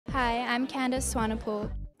Hi, I'm Candice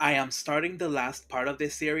Swanepoel. I am starting the last part of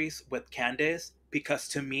this series with Candice because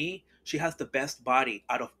to me, she has the best body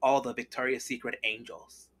out of all the Victoria's Secret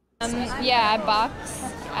angels. Yeah, I box.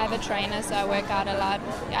 I have a trainer, so I work out a lot.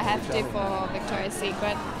 I have to for Victoria's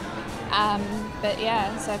Secret. But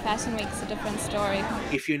yeah, so Fashion Week's a different story.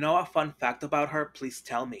 If you know a fun fact about her, please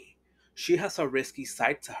tell me. She has a risky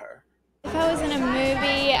side to her. If I was in a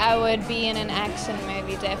movie, I would be in an action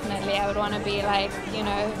movie, definitely. I would want to be like,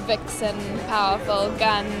 vixen, powerful,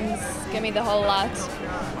 guns, give me the whole lot.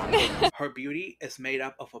 Her beauty is made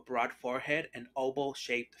up of a broad forehead and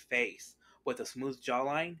oval-shaped face, with a smooth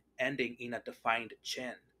jawline ending in a defined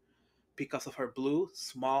chin. Because of her blue,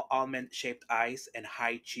 small almond-shaped eyes and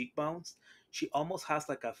high cheekbones, she almost has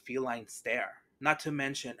like a feline stare. Not to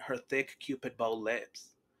mention her thick cupid bow lips.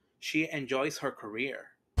 She enjoys her career.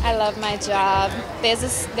 I love my job. There's a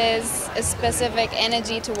specific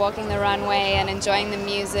energy to walking the runway and enjoying the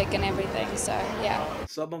music and everything, so yeah.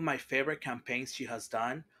 Some of my favorite campaigns she has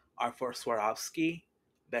done are for Swarovski,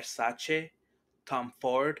 Versace, Tom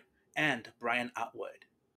Ford, and Brian Atwood.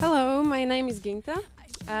 Hello, my name is Ginta,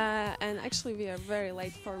 and actually we are very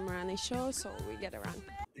late for Miranda show, so we get around.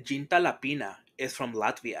 Ginta Lapina is from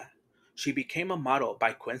Latvia. She became a model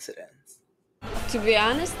by coincidence. To be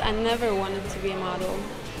honest, I never wanted to be a model.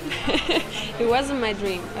 It wasn't my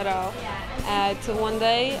dream at all. Till one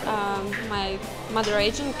day, my mother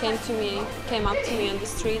agent came up to me on the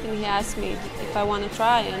street, and he asked me if I want to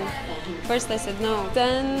try. And first I said no.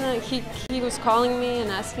 Then he was calling me and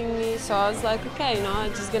asking me, so I was like, okay, I'm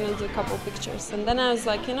just gonna do a couple pictures. And then I was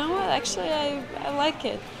like, you know what? Actually, I like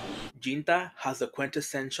it. Ginta has a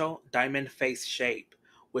quintessential diamond face shape,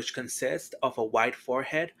 which consists of a wide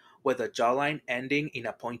forehead with a jawline ending in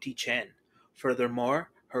a pointy chin. Furthermore,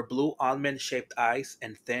 her blue almond-shaped eyes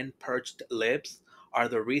and thin, perched lips are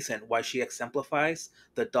the reason why she exemplifies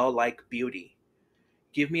the doll-like beauty.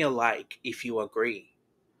 Give me a like if you agree.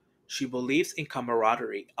 She believes in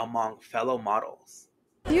camaraderie among fellow models.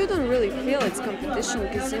 You don't really feel it's competition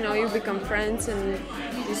because you become friends and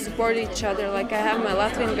you support each other. Like I have my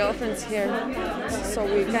Latvian girlfriends here, so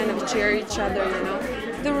we kind of cheer each other.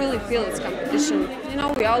 You don't really feel it's competition.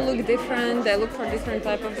 We all look different. They look for different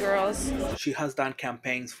type of girls. She has done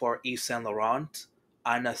campaigns for Yves Saint Laurent,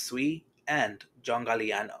 Anna Sui, and John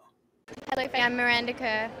Galliano. Hello, I'm Miranda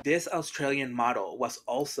Kerr. This Australian model was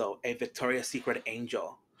also a Victoria's Secret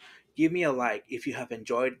angel. Give me a like if you have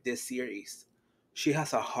enjoyed this series. She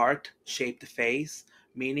has a heart-shaped face,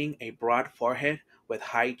 meaning a broad forehead with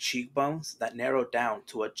high cheekbones that narrow down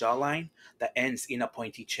to a jawline that ends in a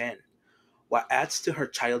pointy chin. What adds to her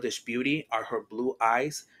childish beauty are her blue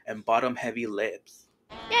eyes and bottom-heavy lips.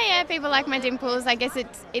 Yeah, people like my dimples. I guess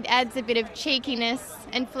it adds a bit of cheekiness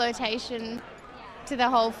and flirtation to the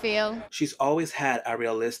whole feel. She's always had a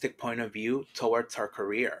realistic point of view towards her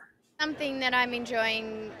career. Something that I'm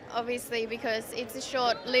enjoying, obviously, because it's a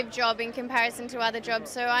short-lived job in comparison to other jobs,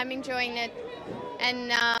 so I'm enjoying it.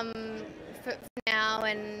 And for now,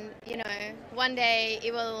 and one day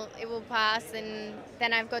it will pass, and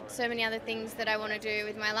then I've got so many other things that I want to do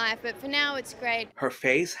with my life. But for now, it's great. Her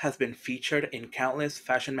face has been featured in countless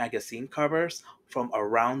fashion magazine covers from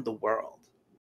around the world.